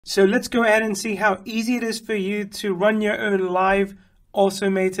So let's go ahead and see how easy it is for you to run your own live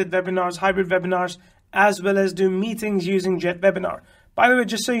automated webinars, hybrid webinars, as well as do meetings using JetWebinar. By the way,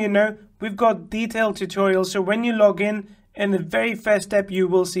 just so you know, we've got detailed tutorials. So when you log in the very first step, you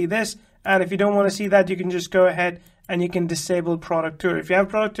will see this. And if you don't want to see that, you can just go ahead and you can disable Product Tour. If you have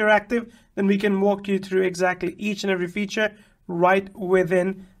Product Tour active, then we can walk you through exactly each and every feature right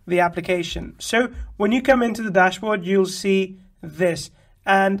within the application. So when you come into the dashboard, you'll see this.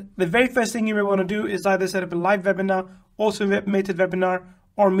 And the very first thing you may want to do is either set up a live webinar, automated webinar,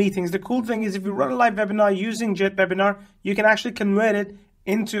 or meetings. The cool thing is if you run a live webinar using JetWebinar, you can actually convert it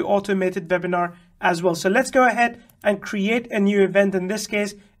into automated webinar as well. So let's go ahead and create a new event. In this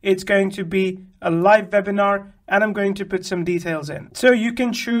case, it's going to be a live webinar, and I'm going to put some details in. So you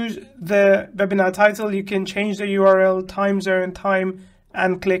can choose the webinar title, you can change the URL, time zone, time,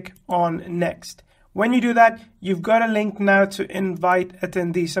 and click on next. When you do that, you've got a link now to invite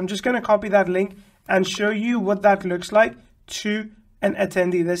attendees. So I'm just going to copy that link and show you what that looks like to an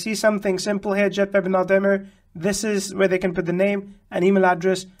attendee. They see something simple here, JetWebinar demo. This is where they can put the name and email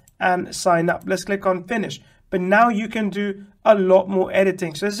address and sign up. Let's click on finish. But now you can do a lot more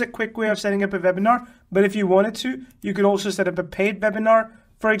editing. So this is a quick way of setting up a webinar. But if you wanted to, you could also set up a paid webinar.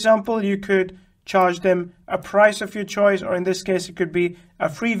 For example, you could charge them a price of your choice, or in this case, it could be a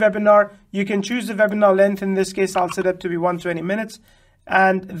free webinar. You can choose the webinar length. In this case, I'll set it to be 120 minutes.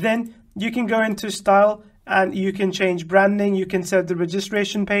 And then you can go into style and you can change branding. You can set the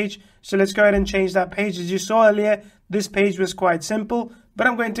registration page. So let's go ahead and change that page. As you saw earlier, this page was quite simple, but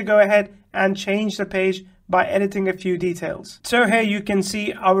I'm going to go ahead and change the page by editing a few details. So here you can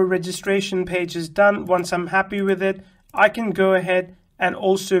see our registration page is done. Once I'm happy with it, I can go ahead and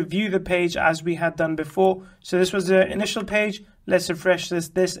also view the page as we had done before. So this was the initial page. Let's refresh this.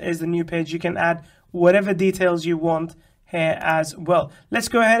 This is the new page. You can add whatever details you want here as well. Let's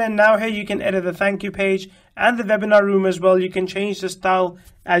go ahead and now here you can edit the thank you page and the webinar room as well. You can change the style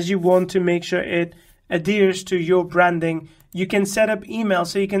as you want to make sure it adheres to your branding. You can set up emails,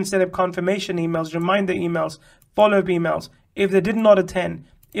 so you can set up confirmation emails, reminder emails, follow-up emails. If they did not attend,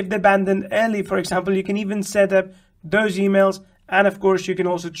 if they abandoned early, for example, you can even set up those emails. And of course, you can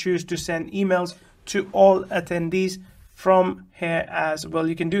also choose to send emails to all attendees from here as well.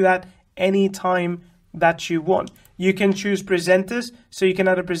 You can do that anytime that you want. You can choose presenters. So you can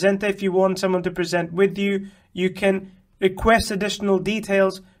add a presenter if you want someone to present with you. You can request additional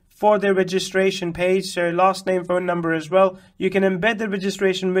details for the registration page. So last name, phone number as well. You can embed the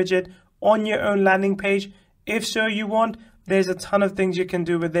registration widget on your own landing page. If so you want, there's a ton of things you can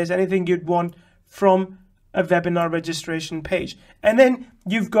do with this. Anything you'd want from a webinar registration page. And then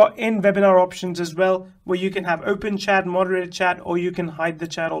you've got in webinar options as well, where you can have open chat, moderated chat, or you can hide the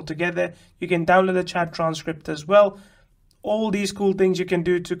chat altogether. You can download the chat transcript as well. All these cool things you can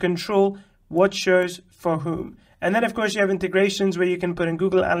do to control what shows for whom. And then of course you have integrations where you can put in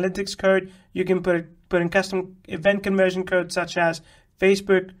Google Analytics code. You can put in custom event conversion code such as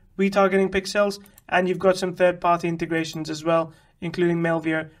Facebook retargeting pixels, and you've got some third-party integrations as well, including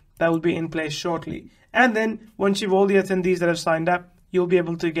Mailview, that will be in place shortly. And then once you've all the attendees that have signed up, you'll be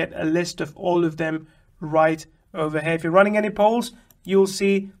able to get a list of all of them right over here. If you're running any polls, you'll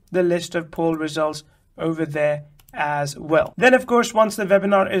see the list of poll results over there as well. Then of course, once the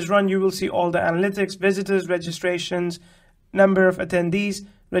webinar is run, you will see all the analytics, visitors, registrations, number of attendees,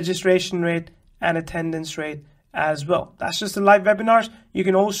 registration rate, and attendance rate as well. That's just the live webinars. You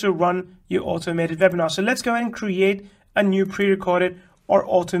can also run your automated webinar. So let's go ahead and create a new pre-recorded or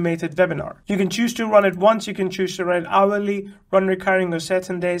automated webinar. You can choose to run it once, you can choose to run it hourly, run recurring on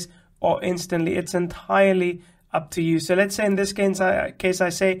certain days, or instantly. It's entirely up to you. So let's say in this case I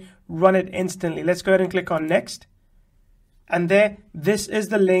say run it instantly. Let's go ahead and click on next. And there, this is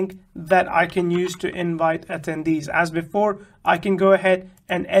the link that I can use to invite attendees. As before, I can go ahead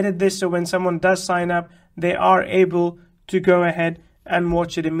and edit this so when someone does sign up, they are able to go ahead and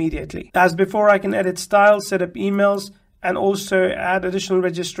watch it immediately. As before, I can edit styles, set up emails, and also add additional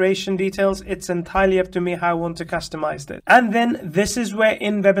registration details. It's entirely up to me how I want to customize it. And then this is where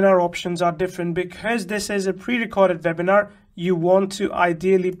in-webinar options are different. Because this is a pre-recorded webinar, you want to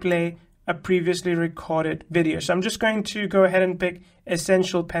ideally play a previously recorded video. So I'm just going to go ahead and pick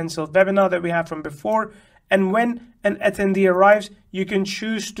Essential Penciled Webinar that we have from before. And when an attendee arrives, you can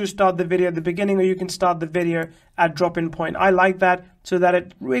choose to start the video at the beginning, or you can start the video at drop-in point. I like that so that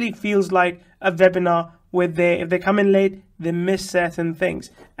it really feels like a webinar if they come in late, they miss certain things.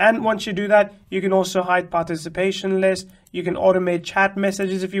 And once you do that, you can also hide participation lists. You can automate chat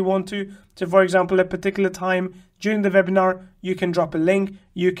messages if you want to. So for example, at a particular time during the webinar, you can drop a link,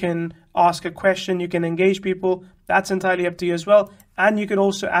 you can ask a question, you can engage people. That's entirely up to you as well. And you can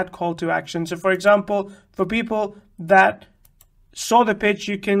also add call to action. So for example, for people that saw the pitch,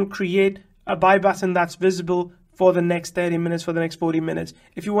 you can create a buy button that's visible for the next 30 minutes, for the next 40 minutes.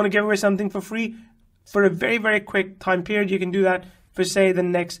 If you want to give away something for free for a very, very quick time period, you can do that for, say, the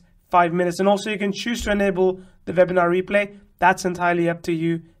next 5 minutes. And also you can choose to enable the webinar replay. That's entirely up to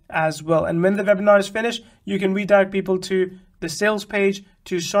you as well. And when the webinar is finished, you can redirect people to the sales page,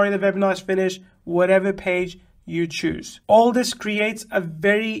 to sorry, the webinar is finished, whatever page you choose. All this creates a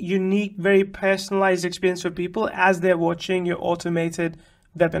very unique, very personalized experience for people as they're watching your automated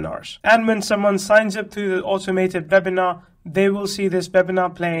webinars. And when someone signs up to the automated webinar, they will see this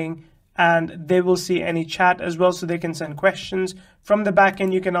webinar playing and they will see any chat as well, so they can send questions. From the back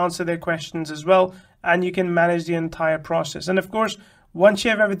end, you can answer their questions as well, and you can manage the entire process. And of course, once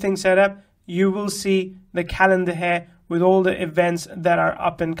you have everything set up, you will see the calendar here with all the events that are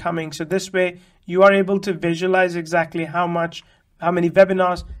up and coming. So this way, you are able to visualize exactly how many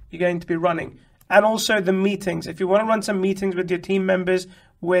webinars you're going to be running. And also the meetings. If you want to run some meetings with your team members,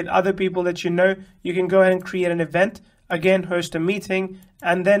 with other people that you know, you can go ahead and create an event. Again, host a meeting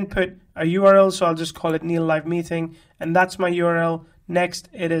and then put a URL. So I'll just call it Neil Live Meeting. And that's my URL. Next,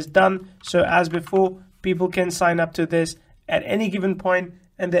 it is done. So as before, people can sign up to this at any given point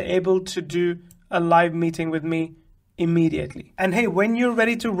and they're able to do a live meeting with me immediately. And hey, when you're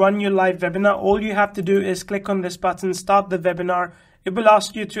ready to run your live webinar, all you have to do is click on this button, start the webinar. It will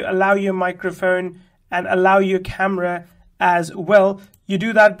ask you to allow your microphone and allow your camera as well. You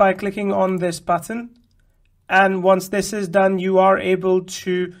do that by clicking on this button. And once this is done, you are able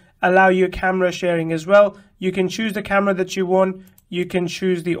to allow your camera sharing as well. You can choose the camera that you want. You can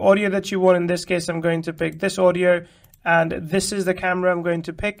choose the audio that you want. In this case, I'm going to pick this audio and this is the camera I'm going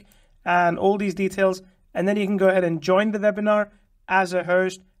to pick and all these details. And then you can go ahead and join the webinar as a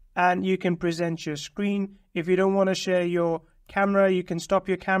host and you can present your screen. If you don't want to share your camera, you can stop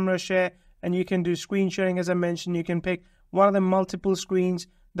your camera share and you can do screen sharing. As I mentioned, you can pick one of the multiple screens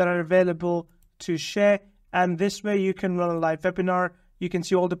that are available to share, and this way you can run a live webinar. You can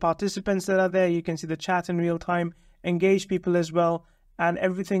see all the participants that are there, you can see the chat in real time, engage people as well, and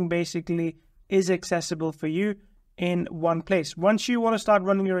everything basically is accessible for you in one place. Once you want to start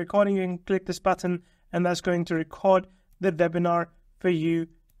running your recording, you can click this button and that's going to record the webinar for you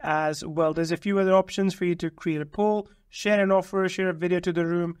as well. There's a few other options for you to create a poll, share an offer, share a video to the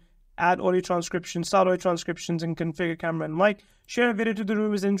room, add audio transcription, start audio transcriptions, and configure camera and mic. Share a video to the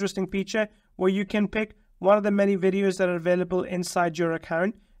room is an interesting feature where you can pick one of the many videos that are available inside your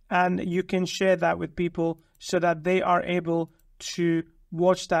account and you can share that with people so that they are able to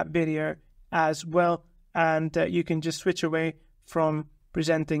watch that video as well, and you can just switch away from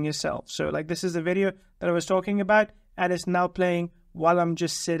presenting yourself. So like this is the video that I was talking about and it's now playing while I'm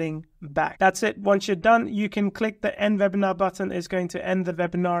just sitting back. That's it. Once you're done, you can click the end webinar button. It's going to end the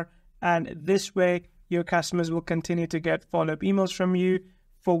webinar, and this way your customers will continue to get follow-up emails from you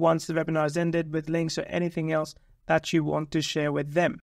for once the webinar is ended with links or anything else that you want to share with them.